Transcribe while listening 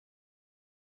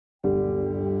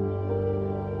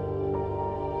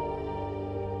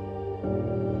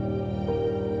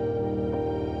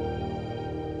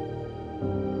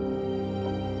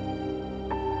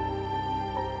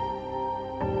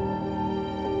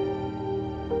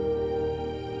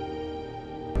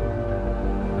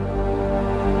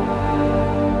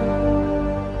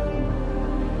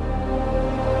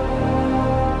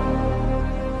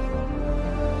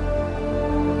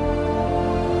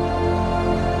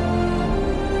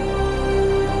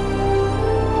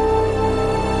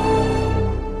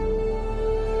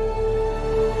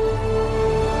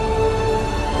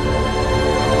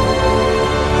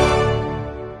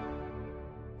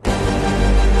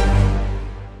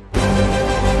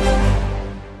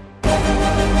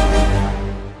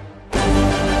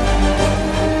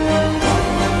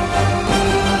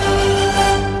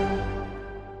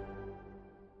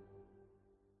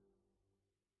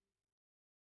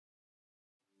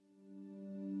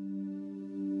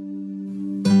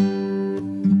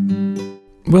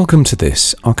Welcome to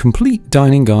this, our complete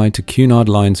dining guide to Cunard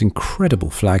Line's incredible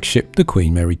flagship, the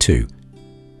Queen Mary 2.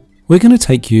 We're going to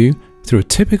take you through a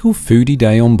typical foodie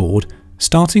day on board,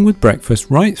 starting with breakfast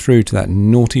right through to that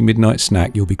naughty midnight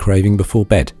snack you'll be craving before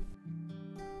bed.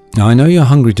 Now I know you're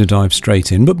hungry to dive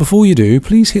straight in, but before you do,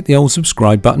 please hit the old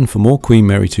subscribe button for more Queen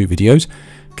Mary 2 videos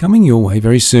coming your way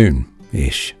very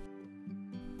soon-ish.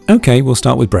 Okay, we'll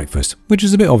start with breakfast, which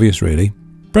is a bit obvious really.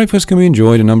 Breakfast can be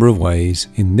enjoyed a number of ways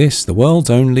in this, the world's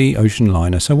only ocean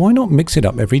liner, so why not mix it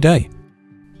up every day?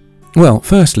 Well,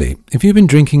 firstly, if you've been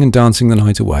drinking and dancing the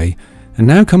night away, and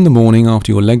now come the morning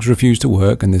after your legs refuse to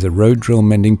work and there's a road drill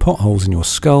mending potholes in your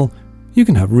skull, you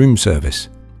can have room service.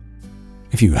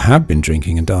 If you have been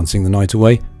drinking and dancing the night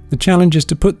away, the challenge is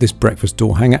to put this breakfast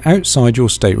door hanger outside your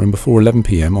stateroom before 11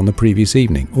 PM on the previous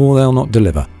evening, or they'll not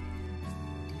deliver.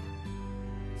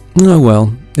 Oh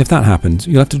well, if that happens,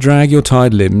 you'll have to drag your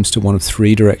tired limbs to one of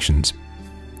three directions: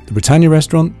 the Britannia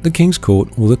restaurant, the King's Court,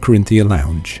 or the Corinthia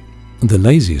Lounge. The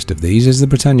laziest of these is the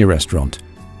Britannia restaurant,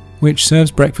 which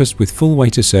serves breakfast with full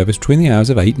waiter service between the hours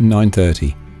of 8 and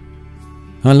 9:30.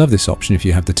 I love this option if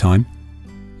you have the time.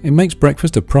 It makes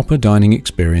breakfast a proper dining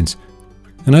experience,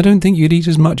 and I don't think you'd eat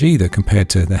as much either compared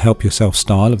to the help yourself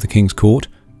style of the King's Court,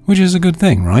 which is a good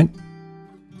thing, right?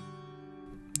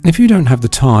 If you don't have the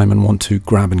time and want to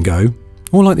grab and go,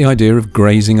 or like the idea of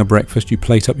grazing a breakfast you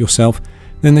plate up yourself,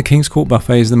 then the King's Court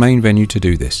buffet is the main venue to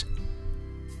do this.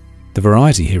 The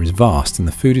variety here is vast and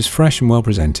the food is fresh and well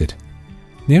presented.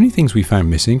 The only things we found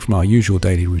missing from our usual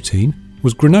daily routine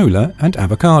was granola and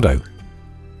avocado.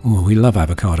 Oh, we love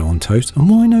avocado on toast, and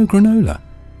why no granola?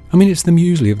 I mean, it's the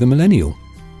muesli of the millennial.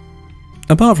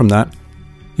 Apart from that,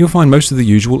 you'll find most of the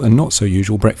usual and not so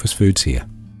usual breakfast foods here.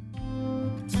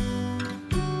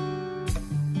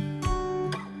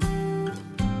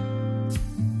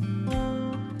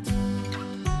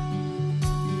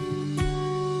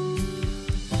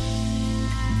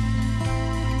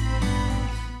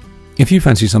 If you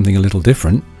fancy something a little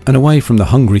different, and away from the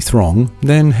hungry throng,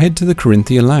 then head to the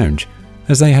Corinthia Lounge,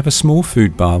 as they have a small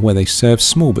food bar where they serve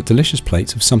small but delicious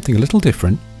plates of something a little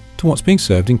different to what's being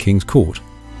served in King's Court.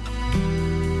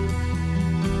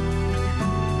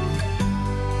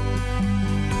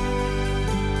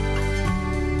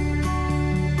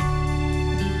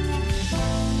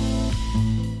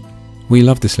 We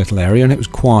loved this little area and it was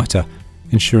quieter,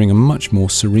 ensuring a much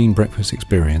more serene breakfast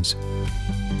experience.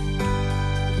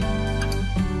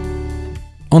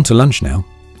 On to lunch now,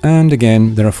 and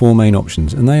again there are four main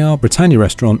options, and they are Britannia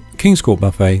Restaurant, King's Court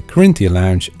Buffet, Corinthia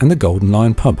Lounge and the Golden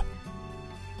Lion Pub.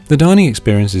 The dining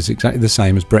experience is exactly the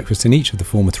same as breakfast in each of the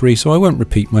former three, so I won't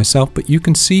repeat myself, but you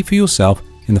can see for yourself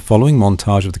in the following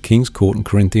montage of the King's Court and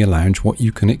Corinthia Lounge what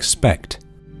you can expect.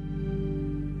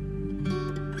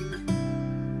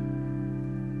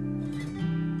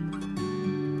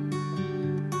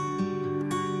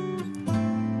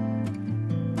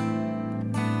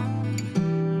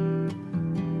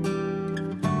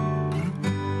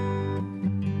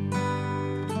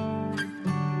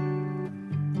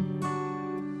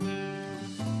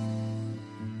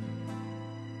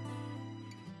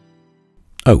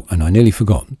 Oh, and I nearly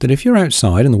forgot that if you're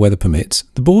outside and the weather permits,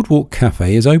 the Boardwalk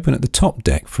Cafe is open at the top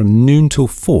deck from noon till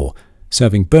 4,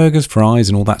 serving burgers, fries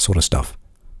and all that sort of stuff.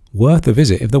 Worth a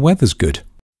visit if the weather's good.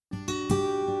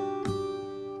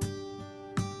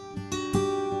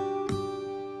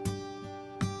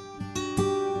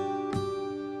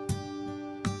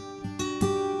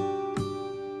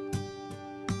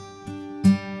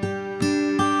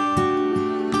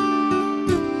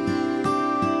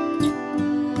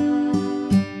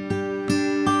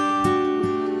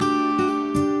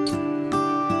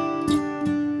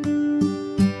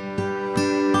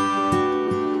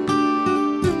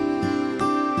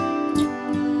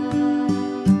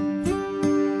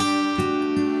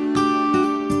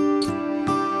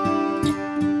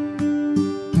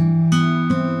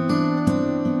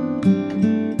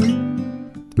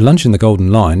 Lunch in the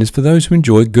Golden Lion is for those who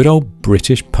enjoy good old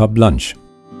British pub lunch.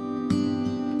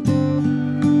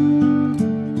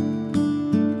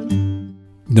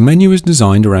 The menu is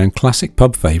designed around classic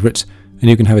pub favourites, and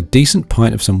you can have a decent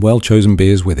pint of some well-chosen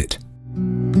beers with it.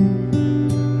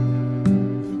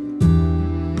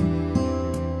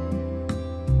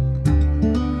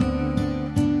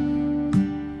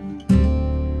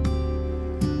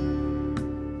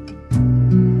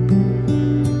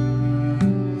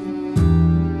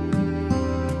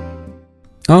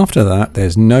 After that,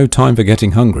 there's no time for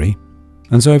getting hungry,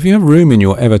 and so if you have room in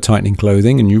your ever-tightening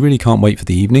clothing and you really can't wait for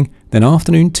the evening, then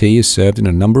afternoon tea is served in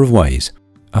a number of ways.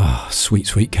 Ah, sweet,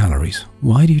 sweet calories.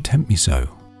 Why do you tempt me so?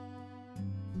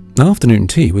 Afternoon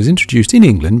tea was introduced in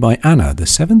England by Anna, the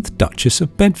 7th Duchess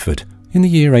of Bedford, in the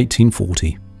year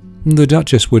 1840. The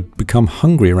Duchess would become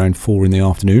hungry around 4 in the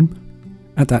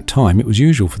afternoon. At that time, it was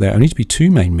usual for there only to be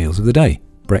 2 main meals of the day,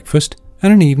 breakfast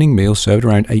and an evening meal served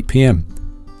around 8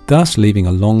 p.m, thus leaving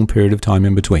a long period of time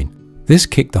in between. This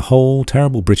kicked the whole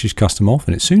terrible British custom off,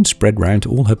 and it soon spread round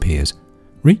to all her peers,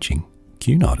 reaching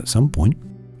Cunard at some point.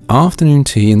 Afternoon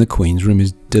tea in the Queen's Room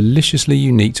is deliciously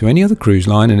unique to any other cruise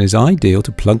line and is ideal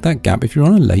to plug that gap if you're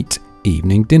on a late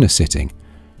evening dinner sitting.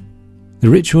 The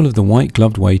ritual of the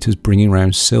white-gloved waiters bringing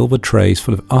round silver trays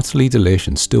full of utterly delicious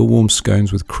and still warm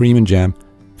scones with cream and jam,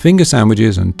 finger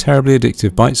sandwiches and terribly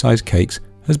addictive bite-sized cakes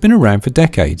has been around for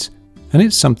decades, and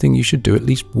it's something you should do at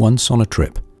least once on a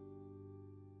trip.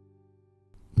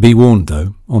 Be warned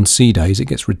though, on sea days it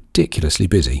gets ridiculously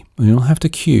busy and you'll have to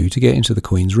queue to get into the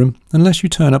Queen's Room unless you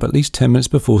turn up at least 10 minutes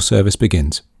before service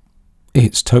begins.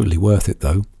 It's totally worth it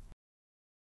though.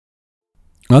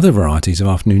 Other varieties of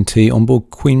afternoon tea on board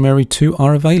Queen Mary 2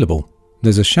 are available.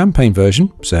 There's a champagne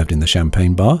version, served in the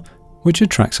champagne bar, which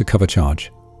attracts a cover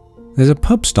charge. There's a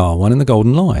pub-style one in the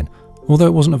Golden Lion, although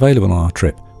it wasn't available on our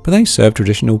trip, but they serve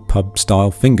traditional pub-style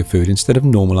finger food instead of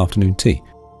normal afternoon tea.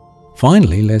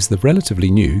 Finally, there's the relatively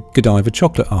new Godiva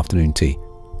chocolate afternoon tea,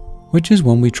 which is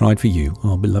one we tried for you,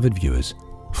 our beloved viewers.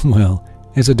 Well,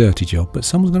 it's a dirty job, but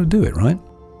someone's got to do it, right?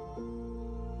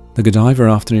 The Godiva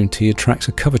afternoon tea attracts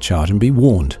a cover charge, and be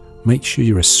warned, make sure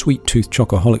you're a sweet-toothed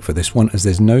chocoholic for this one, as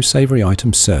there's no savoury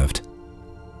items served.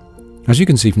 As you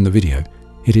can see from the video,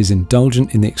 it is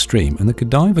indulgent in the extreme, and the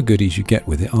Godiva goodies you get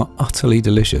with it are utterly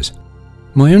delicious.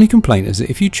 My only complaint is that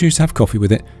if you choose to have coffee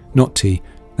with it, not tea,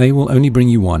 they will only bring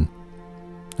you one.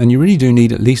 And you really do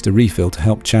need at least a refill to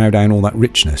help chow down all that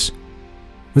richness.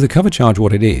 With a cover charge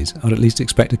what it is, I'd at least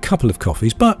expect a couple of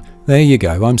coffees, but there you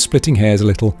go, I'm splitting hairs a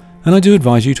little, and I do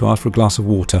advise you to ask for a glass of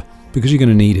water, because you're going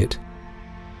to need it.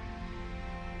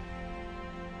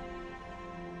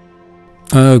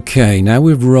 Okay, now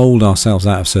we've rolled ourselves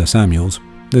out of Sir Samuel's,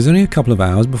 there's only a couple of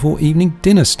hours before evening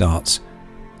dinner starts.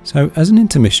 So as an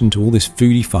intermission to all this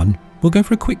foodie fun, we'll go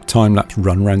for a quick time-lapse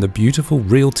run around the beautiful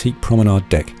real teak promenade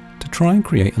deck to try and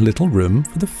create a little room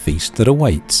for the feast that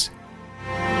awaits.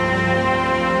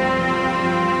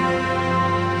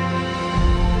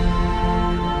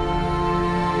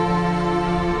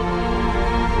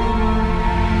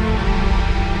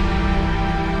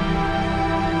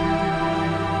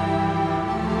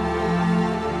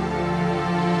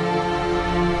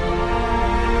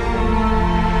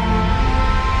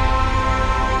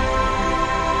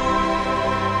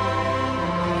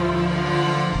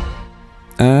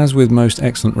 As with most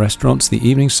excellent restaurants, the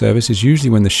evening service is usually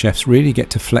when the chefs really get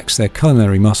to flex their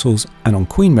culinary muscles, and on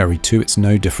Queen Mary 2 it's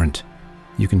no different.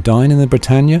 You can dine in the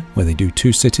Britannia, where they do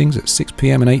 2 sittings at 6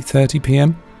 p.m. and 8:30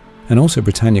 p.m, and also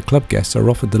Britannia Club guests are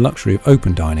offered the luxury of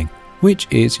open dining, which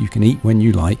is you can eat when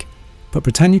you like, but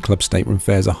Britannia Club stateroom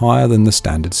fares are higher than the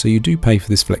standard, so you do pay for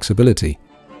this flexibility.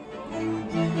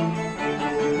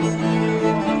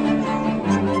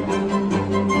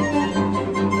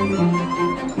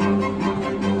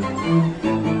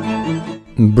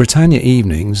 Britannia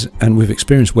evenings, and we've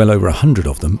experienced well over 100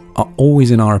 of them, are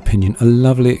always, in our opinion, a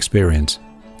lovely experience.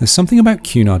 There's something about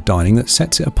Cunard dining that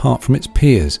sets it apart from its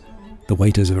peers. The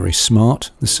waiters are very smart,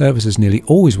 the service is nearly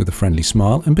always with a friendly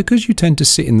smile, and because you tend to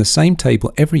sit in the same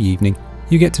table every evening,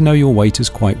 you get to know your waiters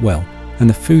quite well, and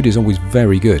the food is always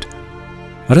very good.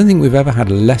 I don't think we've ever had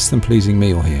a less than pleasing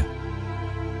meal here.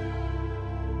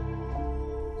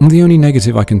 The only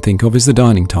negative I can think of is the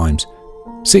dining times.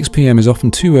 6 p.m. is often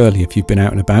too early if you've been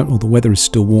out and about or the weather is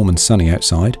still warm and sunny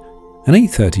outside, and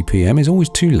 8:30 p.m. is always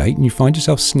too late and you find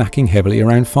yourself snacking heavily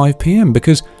around 5 p.m.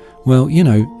 because, well, you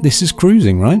know, this is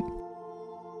cruising, right?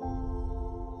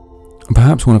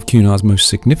 Perhaps one of Cunard's most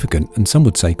significant, and some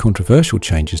would say controversial,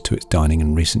 changes to its dining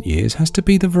in recent years has to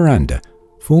be the Veranda,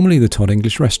 formerly the Todd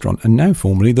English Restaurant and now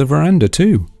formerly the Veranda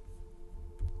too.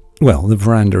 Well, the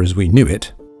Veranda as we knew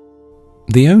it.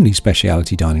 The only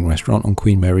specialty dining restaurant on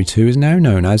Queen Mary 2 is now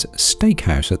known as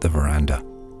Steakhouse at the Veranda.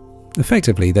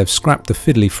 Effectively, they've scrapped the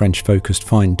fiddly French-focused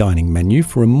fine dining menu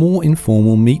for a more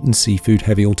informal meat and seafood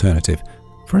heavy alternative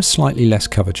for a slightly less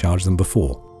cover charge than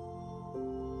before.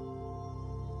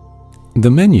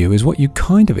 The menu is what you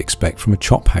kind of expect from a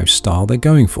chop house style they're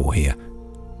going for here.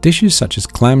 Dishes such as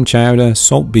clam chowder,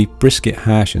 salt beef brisket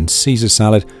hash and Caesar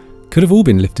salad could have all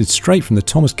been lifted straight from the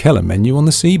Thomas Keller menu on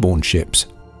the Seabourn ships.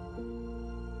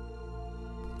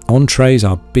 Entrees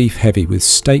are beef heavy, with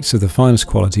steaks of the finest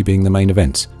quality being the main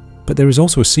events, but there is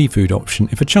also a seafood option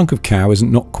if a chunk of cow isn't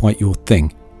not quite your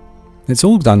thing. It's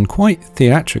all done quite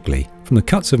theatrically, from the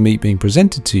cuts of meat being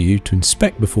presented to you to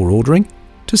inspect before ordering,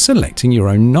 to selecting your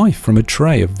own knife from a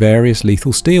tray of various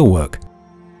lethal steelwork.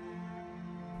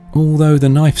 Although the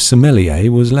knife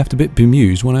sommelier was left a bit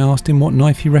bemused when I asked him what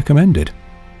knife he recommended.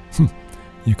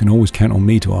 You can always count on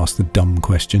me to ask the dumb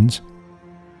questions.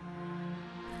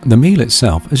 The meal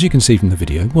itself, as you can see from the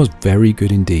video, was very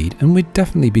good indeed, and we'd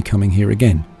definitely be coming here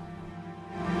again.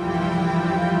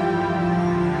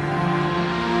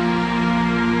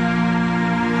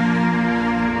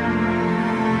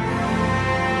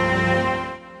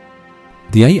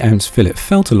 The 8-ounce fillet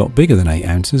felt a lot bigger than 8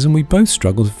 ounces, and we both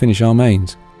struggled to finish our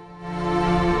mains.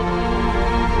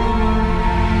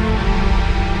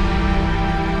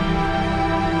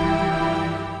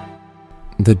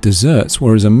 The desserts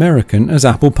were as American as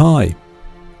apple pie.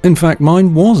 In fact,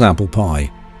 mine was apple pie.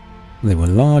 They were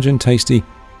large and tasty,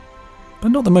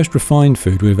 but not the most refined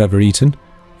food we've ever eaten.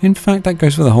 In fact, that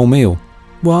goes for the whole meal.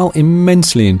 While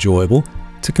immensely enjoyable,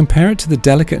 to compare it to the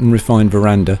delicate and refined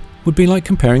veranda would be like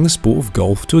comparing the sport of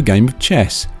golf to a game of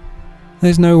chess.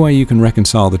 There's no way you can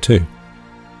reconcile the two.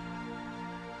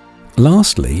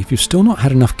 Lastly, if you've still not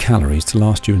had enough calories to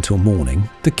last you until morning,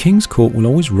 the King's Court will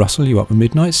always rustle you up a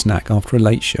midnight snack after a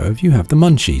late show if you have the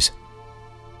munchies.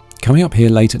 Coming up here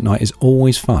late at night is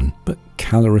always fun, but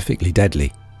calorifically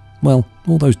deadly. Well,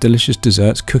 all those delicious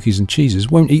desserts, cookies and cheeses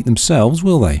won't eat themselves,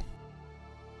 will they?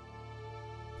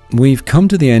 We've come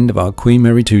to the end of our Queen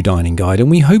Mary 2 dining guide, and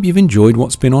we hope you've enjoyed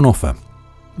what's been on offer.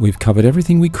 We've covered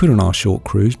everything we could on our short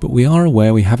cruise, but we are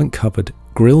aware we haven't covered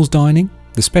grills dining,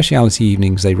 the speciality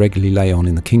evenings they regularly lay on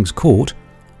in the King's Court,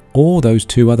 or those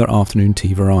 2 other afternoon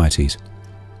tea varieties.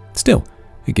 Still,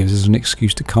 it gives us an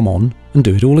excuse to come on and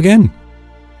do it all again.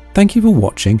 Thank you for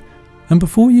watching, and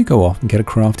before you go off and get a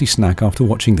crafty snack after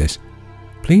watching this,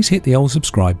 please hit the old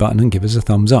subscribe button and give us a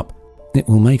thumbs up. It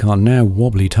will make our now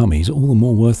wobbly tummies all the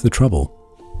more worth the trouble.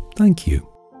 Thank you.